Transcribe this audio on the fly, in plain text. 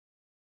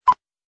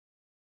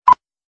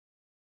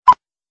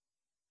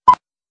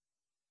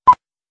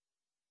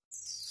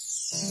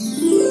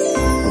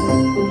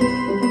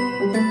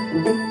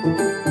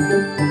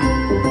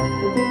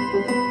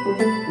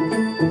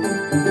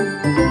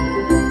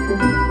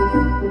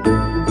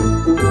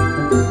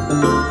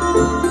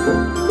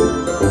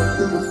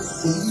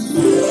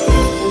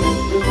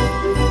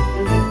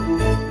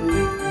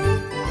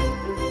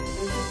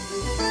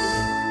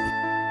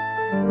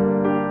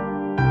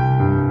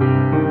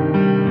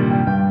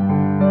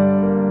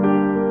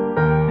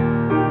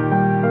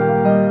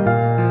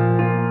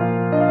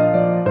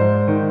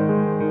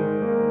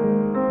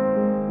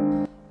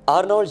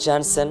Arnold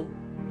Janssen,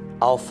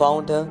 our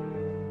founder,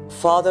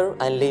 father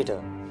and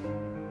leader,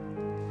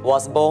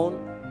 was born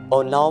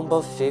on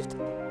November 5th,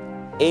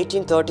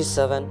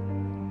 1837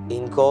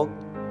 in Gog,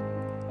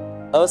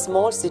 a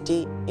small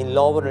city in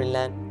Lower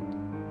Rhineland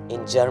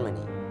in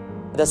Germany.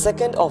 The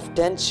second of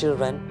 10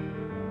 children,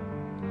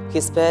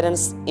 his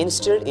parents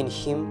instilled in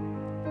him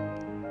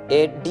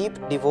a deep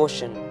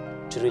devotion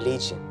to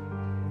religion.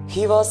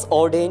 He was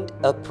ordained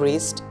a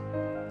priest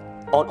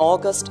on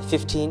August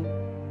 15,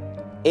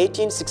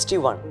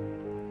 1861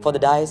 for the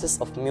Diocese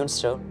of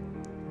Münster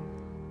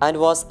and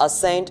was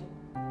assigned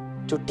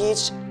to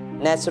teach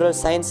natural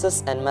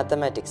sciences and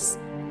mathematics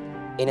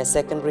in a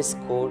secondary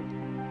school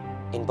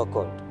in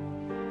Bocholt.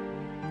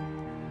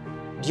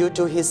 Due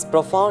to his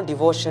profound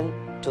devotion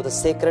to the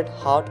Sacred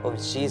Heart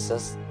of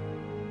Jesus,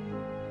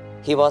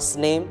 he was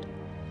named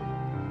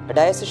a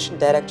diocesan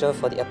director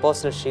for the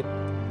Apostleship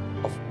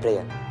of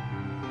Prayer.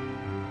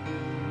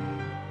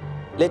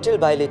 Little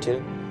by little,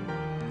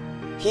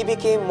 he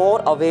became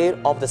more aware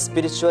of the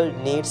spiritual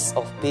needs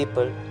of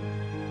people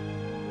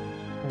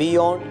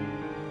beyond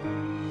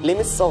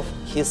limits of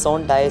his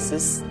own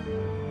diocese,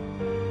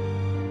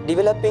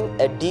 developing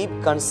a deep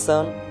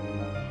concern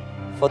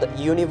for the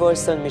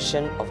universal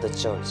mission of the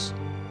Church.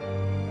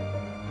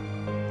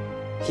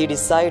 He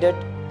decided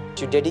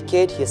to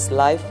dedicate his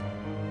life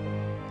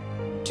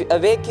to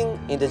awakening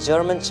in the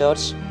German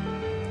Church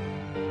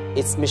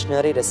its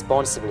missionary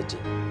responsibility.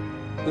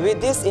 With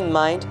this in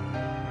mind,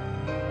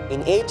 in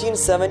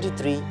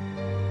 1873,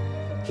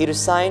 he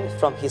resigned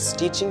from his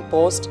teaching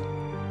post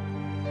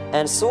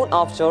and soon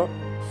after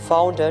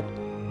founded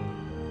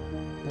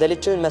the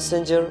Little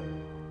Messenger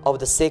of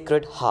the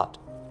Sacred Heart.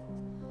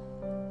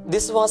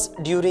 This was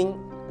during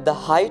the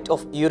height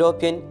of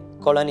European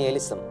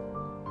colonialism.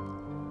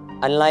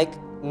 Unlike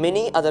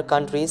many other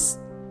countries,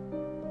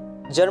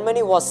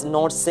 Germany was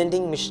not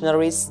sending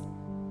missionaries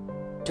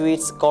to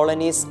its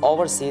colonies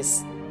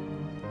overseas,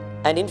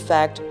 and in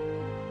fact,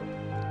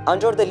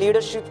 under the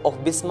leadership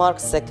of Bismarck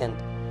II,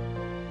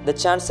 the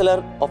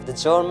Chancellor of the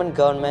German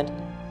government,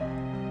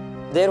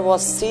 there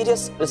was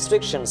serious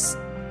restrictions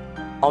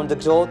on the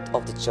growth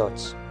of the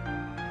Church.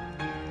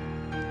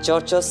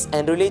 Churches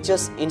and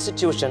religious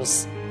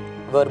institutions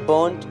were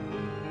burned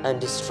and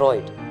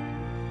destroyed.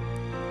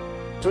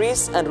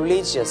 Priests and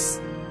religious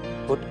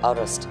put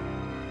arrest.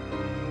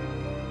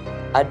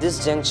 At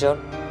this juncture,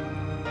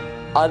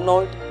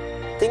 Arnold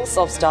thinks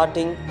of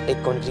starting a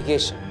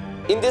congregation.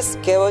 In this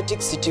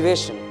chaotic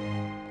situation,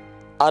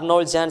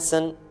 Arnold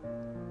Janssen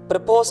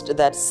proposed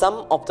that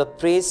some of the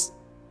priests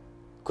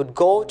could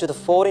go to the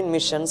foreign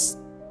missions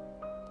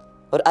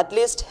or at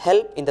least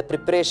help in the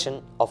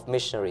preparation of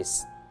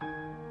missionaries.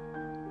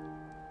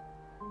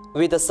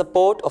 With the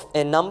support of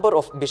a number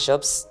of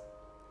bishops,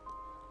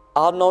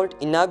 Arnold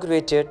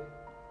inaugurated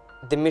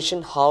the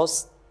mission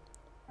house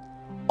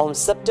on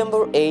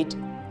September 8,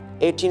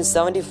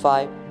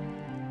 1875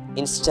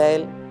 in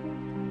Steyl,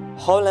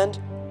 Holland,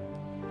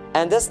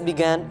 and thus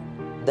began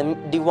the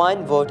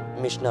Divine Word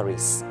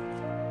missionaries.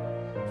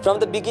 From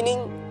the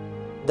beginning,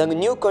 the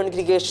new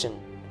congregation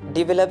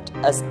developed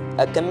as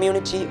a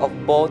community of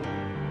both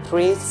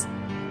priests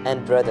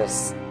and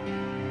brothers.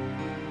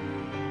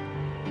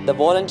 The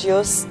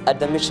volunteers at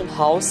the mission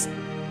house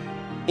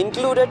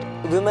included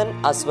women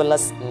as well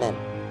as men.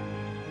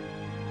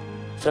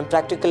 From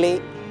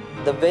practically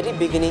the very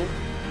beginning,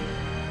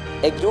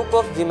 a group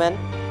of women,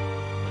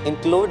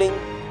 including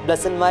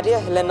Blessed Maria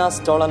Helena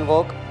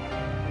Stollenberg,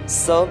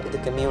 served the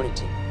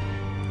community.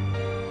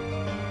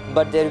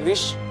 But their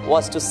wish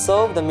was to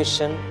serve the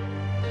mission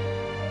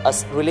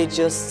as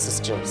religious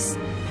sisters.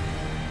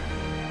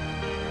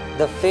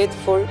 The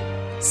faithful,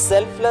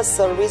 selfless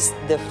service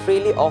they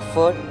freely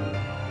offered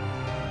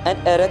and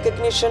a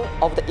recognition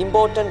of the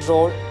important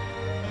role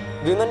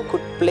women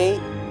could play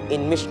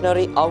in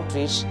missionary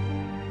outreach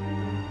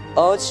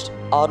urged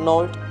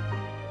Arnold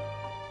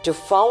to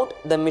found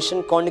the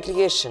mission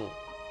congregation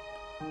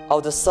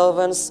of the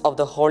Servants of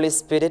the Holy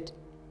Spirit,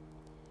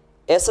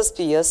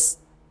 SSPS,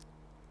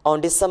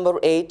 on December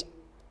 8,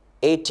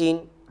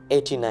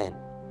 1889.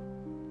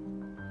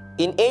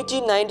 In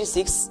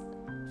 1896,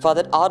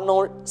 Father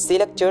Arnold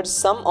selected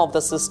some of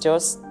the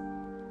sisters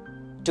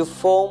to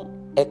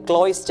form a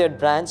cloistered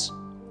branch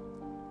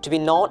to be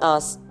known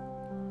as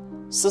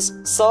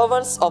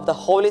Servants of the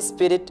Holy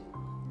Spirit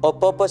or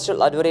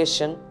Perpetual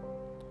Adoration,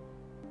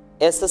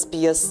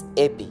 SSPS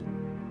AP.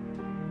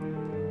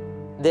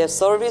 Their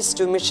service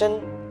to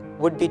mission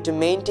would be to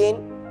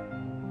maintain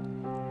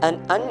an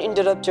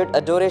uninterrupted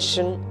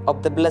adoration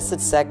of the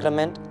Blessed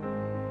Sacrament,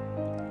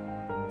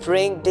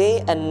 praying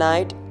day and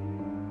night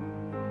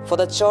for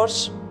the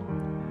Church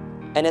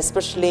and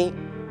especially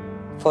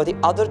for the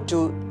other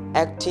two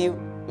active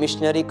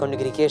missionary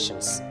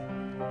congregations.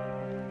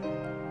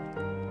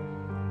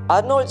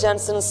 Arnold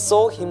Janssen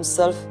saw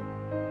himself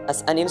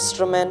as an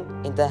instrument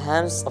in the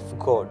hands of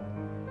God.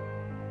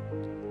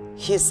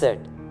 He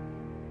said,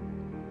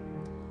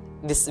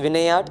 "This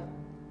vineyard,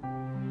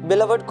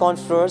 beloved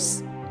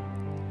confreres,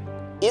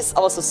 is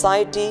our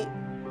society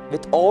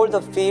with all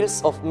the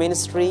fields of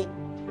ministry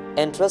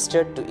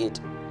entrusted to it.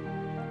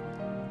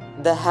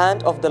 The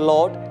hand of the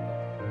Lord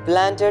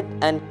planted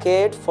and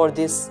cared for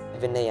this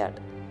vineyard.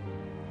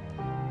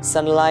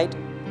 Sunlight,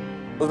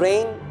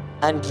 rain,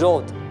 and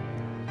drought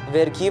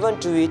were given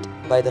to it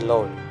by the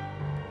Lord.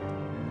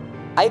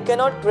 I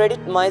cannot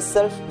credit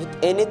myself with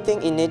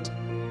anything in it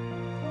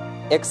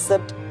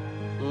except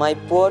my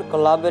poor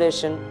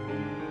collaboration,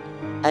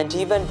 and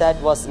even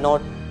that was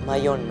not my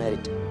own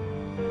merit.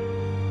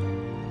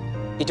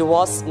 It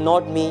was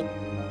not me,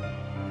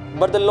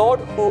 but the Lord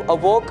who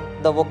awoke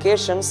the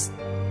vocations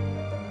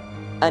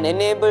and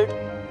enabled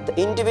the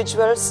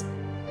individuals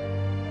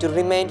to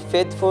remain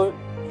faithful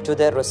to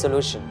their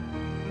resolution.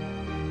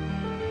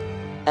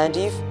 And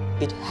if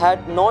it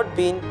had not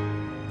been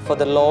for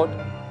the Lord,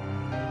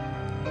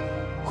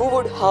 who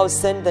would have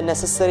sent the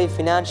necessary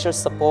financial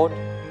support,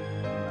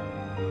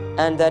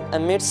 and that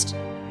amidst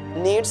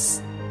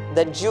needs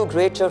that grew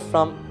greater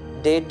from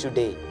day to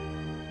day?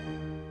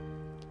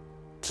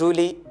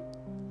 Truly,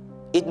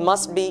 it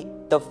must be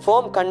the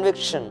firm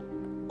conviction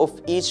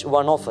of each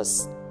one of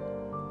us,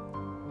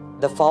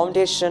 the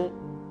foundation,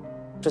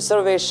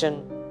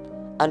 preservation,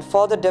 and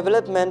further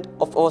development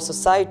of our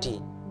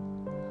society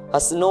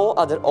has no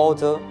other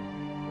author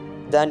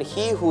than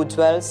He who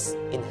dwells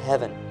in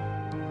heaven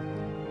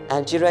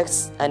and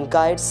directs and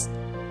guides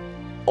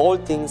all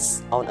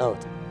things on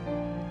earth.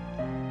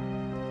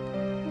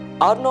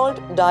 Arnold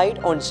died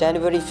on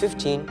January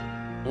 15,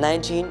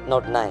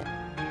 1909.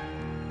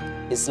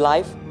 His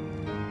life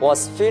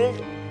was filled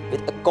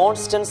with a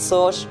constant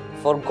search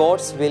for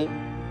God's will,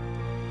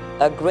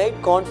 a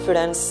great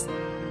confidence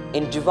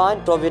in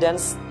divine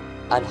providence,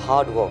 and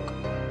hard work.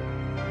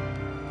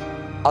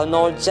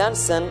 Arnold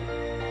Janssen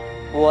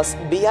was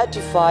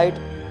beatified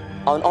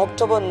on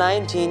October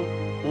 19,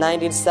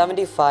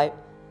 1975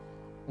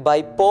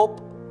 by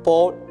Pope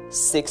Paul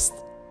VI,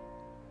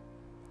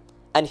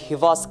 and he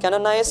was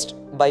canonized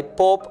by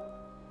Pope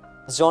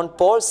John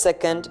Paul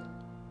II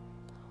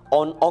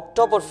on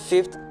October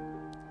 5,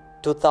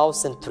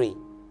 2003.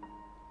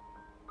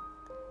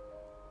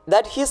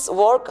 That his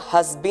work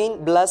has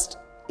been blessed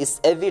is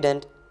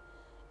evident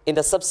in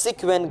the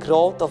subsequent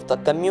growth of the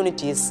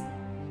communities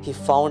he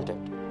founded.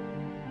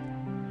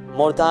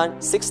 More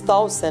than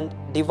 6,000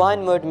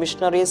 Divine Word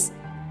missionaries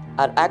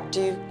are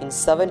active in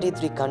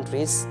 73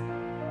 countries.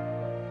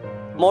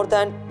 More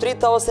than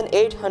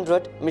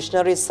 3,800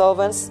 missionary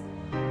servants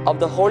of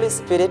the Holy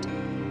Spirit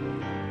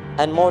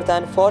and more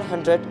than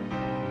 400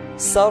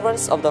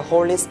 servants of the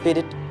Holy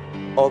Spirit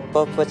of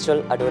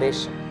perpetual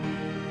adoration.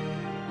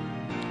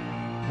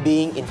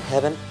 Being in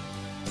heaven,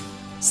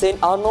 St.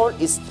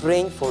 Arnold is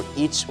praying for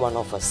each one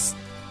of us.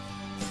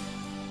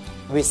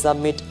 We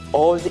submit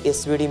all the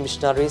SVD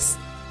missionaries,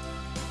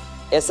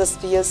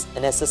 SSPS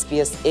and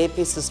SSPS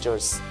AP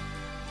sisters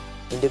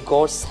into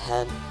God's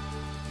hand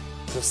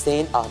through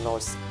St.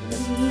 Arnold's.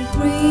 We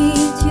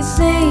greet you,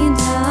 St.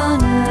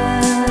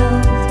 Arnold.